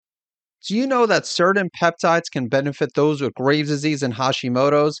Do you know that certain peptides can benefit those with Graves' disease and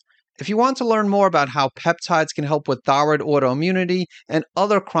Hashimoto's? If you want to learn more about how peptides can help with thyroid autoimmunity and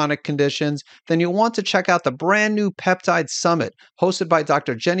other chronic conditions, then you'll want to check out the brand new Peptide Summit hosted by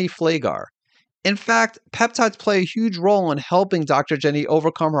Dr. Jenny Flagar. In fact, peptides play a huge role in helping Dr. Jenny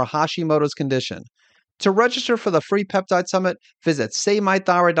overcome her Hashimoto's condition. To register for the free Peptide Summit, visit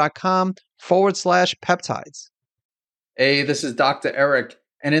savemythyroid.com/peptides. Hey, this is Dr. Eric,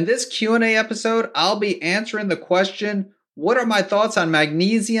 and in this Q&A episode, I'll be answering the question, what are my thoughts on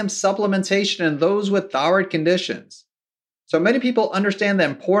magnesium supplementation in those with thyroid conditions? So many people understand the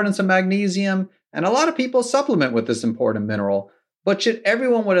importance of magnesium, and a lot of people supplement with this important mineral. But should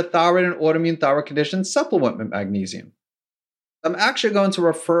everyone with a thyroid and autoimmune thyroid condition supplement with magnesium? I'm actually going to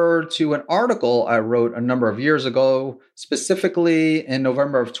refer to an article I wrote a number of years ago, specifically in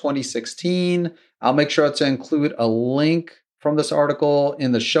November of 2016. I'll make sure to include a link from this article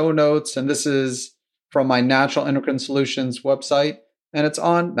in the show notes. And this is from my Natural Endocrine Solutions website, and it's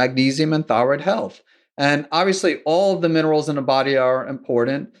on magnesium and thyroid health. And obviously, all of the minerals in the body are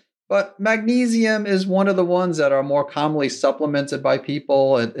important, but magnesium is one of the ones that are more commonly supplemented by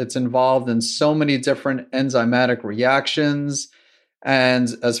people. It's involved in so many different enzymatic reactions. And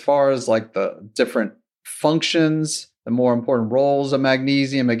as far as like the different functions, the more important roles of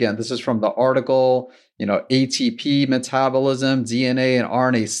magnesium, again, this is from the article, ATP metabolism, DNA and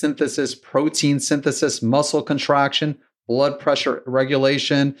RNA synthesis, protein synthesis, muscle contraction, blood pressure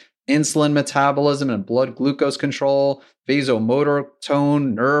regulation, insulin metabolism and blood glucose control, vasomotor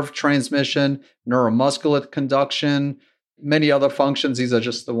tone, nerve transmission, neuromuscular conduction, many other functions. These are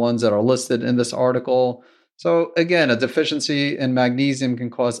just the ones that are listed in this article. So again, a deficiency in magnesium can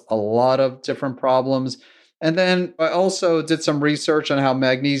cause a lot of different problems. And then I also did some research on how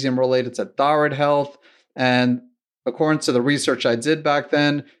magnesium related to thyroid health. And according to the research I did back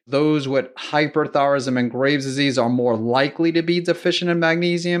then, those with hyperthyroidism and Graves' disease are more likely to be deficient in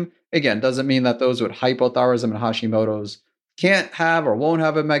magnesium. Again, doesn't mean that those with hypothyroidism and Hashimoto's can't have or won't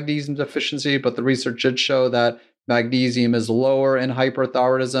have a magnesium deficiency, but the research did show that magnesium is lower in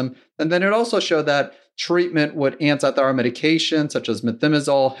hyperthyroidism. And then it also showed that treatment with antithyroid medication, such as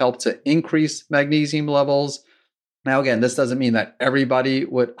methimazole, help to increase magnesium levels. Now, again, this doesn't mean that everybody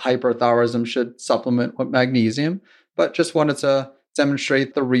with hyperthyroidism should supplement with magnesium, but just wanted to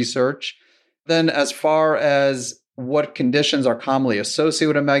demonstrate the research. Then, as far as what conditions are commonly associated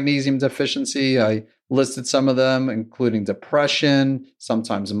with a magnesium deficiency, I listed some of them, including depression,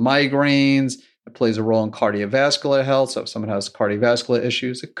 sometimes migraines. It plays a role in cardiovascular health. So if someone has cardiovascular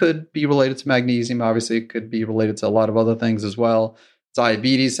issues, it could be related to magnesium. Obviously, it could be related to a lot of other things as well.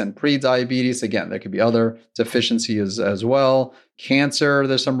 Diabetes and pre-diabetes. Again, there could be other deficiencies as well. Cancer,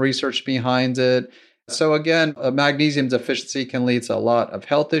 there's some research behind it. So again, a magnesium deficiency can lead to a lot of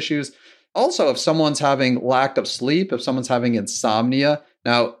health issues. Also, if someone's having lack of sleep, if someone's having insomnia.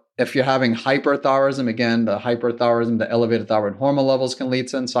 Now, if you're having hyperthyroidism, again, the hyperthyroidism, the elevated thyroid hormone levels can lead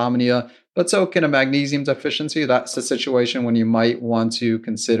to insomnia, but so can a magnesium deficiency. That's a situation when you might want to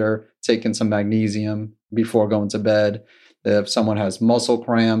consider taking some magnesium before going to bed. If someone has muscle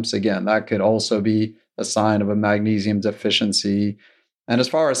cramps, again, that could also be a sign of a magnesium deficiency. And as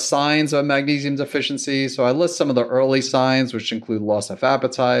far as signs of magnesium deficiency, so I list some of the early signs, which include loss of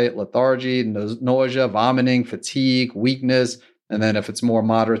appetite, lethargy, nausea, vomiting, fatigue, weakness. And then if it's more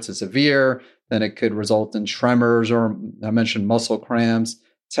moderate to severe, then it could result in tremors, or I mentioned muscle cramps,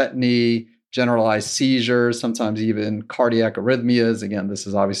 tetany, generalized seizures, sometimes even cardiac arrhythmias. Again, this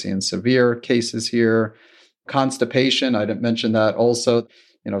is obviously in severe cases here. Constipation, I didn't mention that also.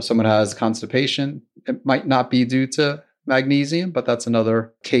 If someone has constipation, it might not be due to magnesium, but that's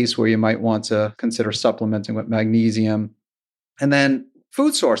another case where you might want to consider supplementing with magnesium. And then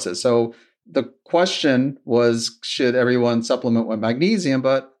food sources. So the question was, should everyone supplement with magnesium?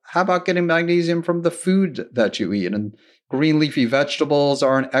 But how about getting magnesium from the food that you eat? And green leafy vegetables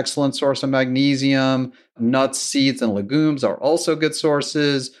are an excellent source of magnesium. Nuts, seeds, and legumes are also good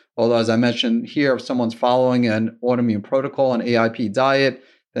sources. Although, as I mentioned here, if someone's following an autoimmune protocol, an AIP diet,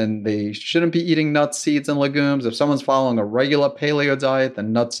 then they shouldn't be eating nuts, seeds, and legumes. If someone's following a regular paleo diet,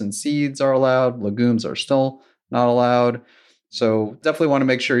 then nuts and seeds are allowed. Legumes are still not allowed. So definitely want to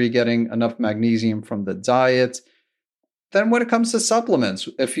make sure you're getting enough magnesium from the diet. Then when it comes to supplements,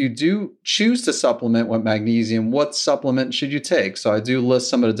 if you do choose to supplement with magnesium, what supplement should you take? So I do list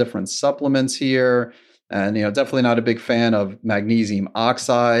some of the different supplements here. And definitely not a big fan of magnesium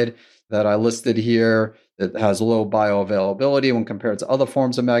oxide that I listed here. It has low bioavailability when compared to other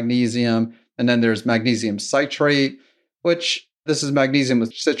forms of magnesium. And then there's magnesium citrate, which this is magnesium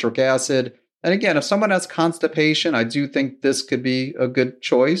with citric acid. And again, if someone has constipation, I do think this could be a good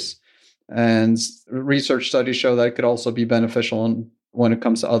choice. And research studies show that it could also be beneficial when it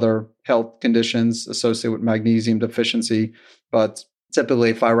comes to other health conditions associated with magnesium deficiency. But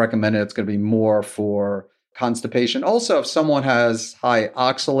typically, if I recommend it, it's going to be more for constipation. Also, if someone has high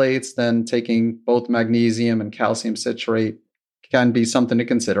oxalates, then taking both magnesium and calcium citrate can be something to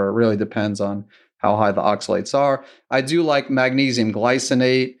consider. It really depends on how high the oxalates are. I do like magnesium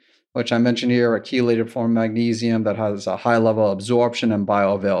glycinate, which I mentioned here, a chelated form of magnesium that has a high level of absorption and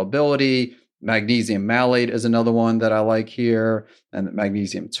bioavailability. Magnesium malate is another one that I like here, and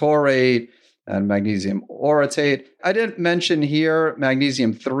magnesium taurate and magnesium orotate. I didn't mention here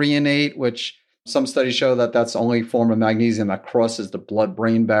magnesium threonate, which some studies show that that's the only form of magnesium that crosses the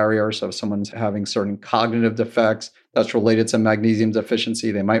blood-brain barrier. So if someone's having certain cognitive defects that's related to magnesium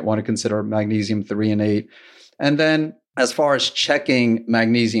deficiency, they might want to consider magnesium threonate. And then as far as checking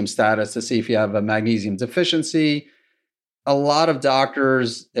magnesium status to see if you have a magnesium deficiency, a lot of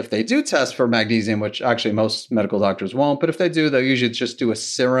doctors, if they do test for magnesium, which actually most medical doctors won't, but if they do, they'll usually just do a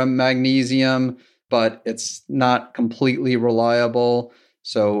serum magnesium, but it's not completely reliable.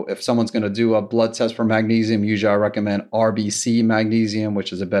 So if someone's going to do a blood test for magnesium, usually I recommend RBC magnesium,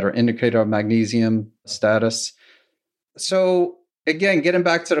 which is a better indicator of magnesium status. So again, getting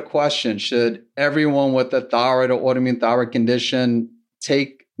back to the question, should everyone with a thyroid or autoimmune thyroid condition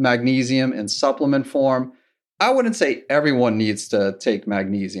take magnesium in supplement form? I wouldn't say everyone needs to take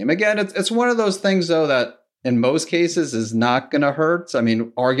magnesium. Again, it's one of those things, though, that in most cases is not going to hurt. I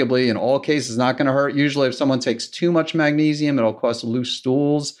mean, arguably in all cases, not going to hurt. Usually if someone takes too much magnesium, it'll cause loose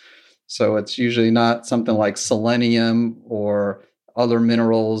stools. So it's usually not something like selenium or other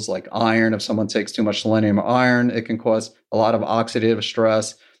minerals like iron. If someone takes too much selenium or iron, it can cause a lot of oxidative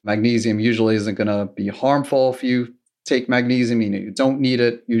stress. Magnesium usually isn't going to be harmful if you take magnesium. You don't need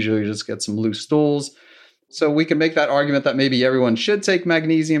it. Usually you just get some loose stools. So we can make that argument that maybe everyone should take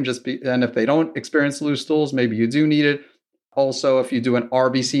magnesium, and if they don't experience loose stools, maybe you do need it. Also, if you do an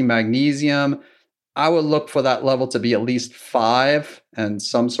RBC magnesium, I would look for that level to be at least 5, and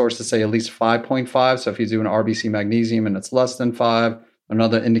some sources say at least 5.5. So if you do an RBC magnesium and it's less than 5,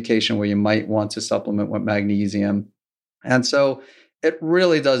 another indication where you might want to supplement with magnesium. And so it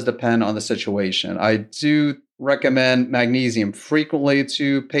really does depend on the situation. I do recommend magnesium frequently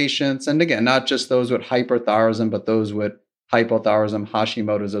to patients. And again, not just those with hyperthyroidism, but those with hypothyroidism,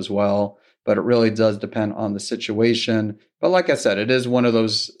 Hashimoto's as well. But it really does depend on the situation. But like I said, it is one of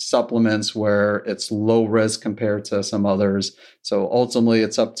those supplements where it's low risk compared to some others. So ultimately,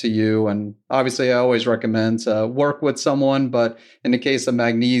 it's up to you. And obviously, I always recommend to work with someone. But in the case of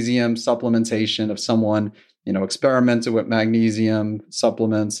magnesium supplementation, if someone experimented with magnesium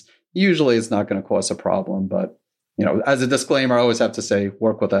supplements, usually it's not going to cause a problem. But, as a disclaimer, I always have to say,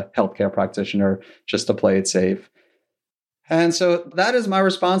 work with a healthcare practitioner just to play it safe. And so that is my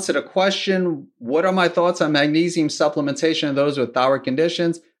response to the question, what are my thoughts on magnesium supplementation in those with thyroid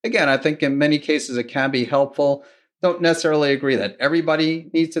conditions? Again, I think in many cases it can be helpful. Don't necessarily agree that everybody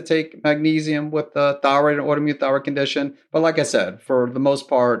needs to take magnesium with the thyroid and autoimmune thyroid condition. But like I said, for the most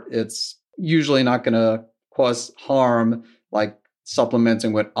part, it's usually not going to cause harm like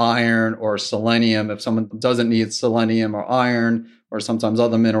supplementing with iron or selenium. If someone doesn't need selenium or iron or sometimes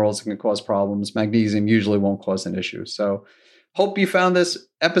other minerals that can cause problems, magnesium usually won't cause an issue. So hope you found this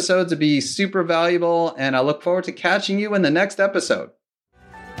episode to be super valuable, and I look forward to catching you in the next episode.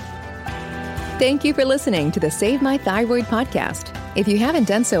 Thank you for listening to the Save My Thyroid podcast. If you haven't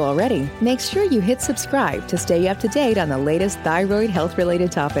done so already, make sure you hit subscribe to stay up to date on the latest thyroid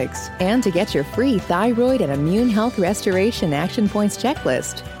health-related topics. And to get your free thyroid and immune health restoration action points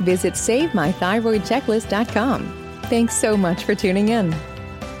checklist, visit SaveMyThyroidChecklist.com. Thanks so much for tuning in.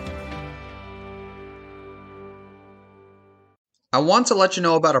 I want to let you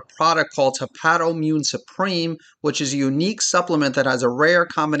know about a product called Hepatoimmune Supreme, which is a unique supplement that has a rare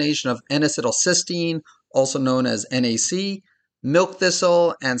combination of N-acetylcysteine, also known as NAC, milk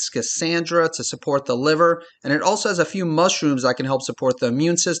thistle, and schisandra to support the liver. And it also has a few mushrooms that can help support the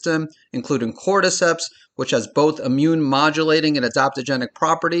immune system, including cordyceps, which has both immune modulating and adaptogenic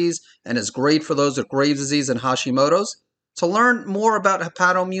properties and is great for those with Graves' disease and Hashimoto's. To learn more about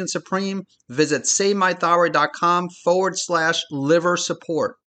Hepatoimmune Supreme, visit SaveMyThyroid.com/liver support.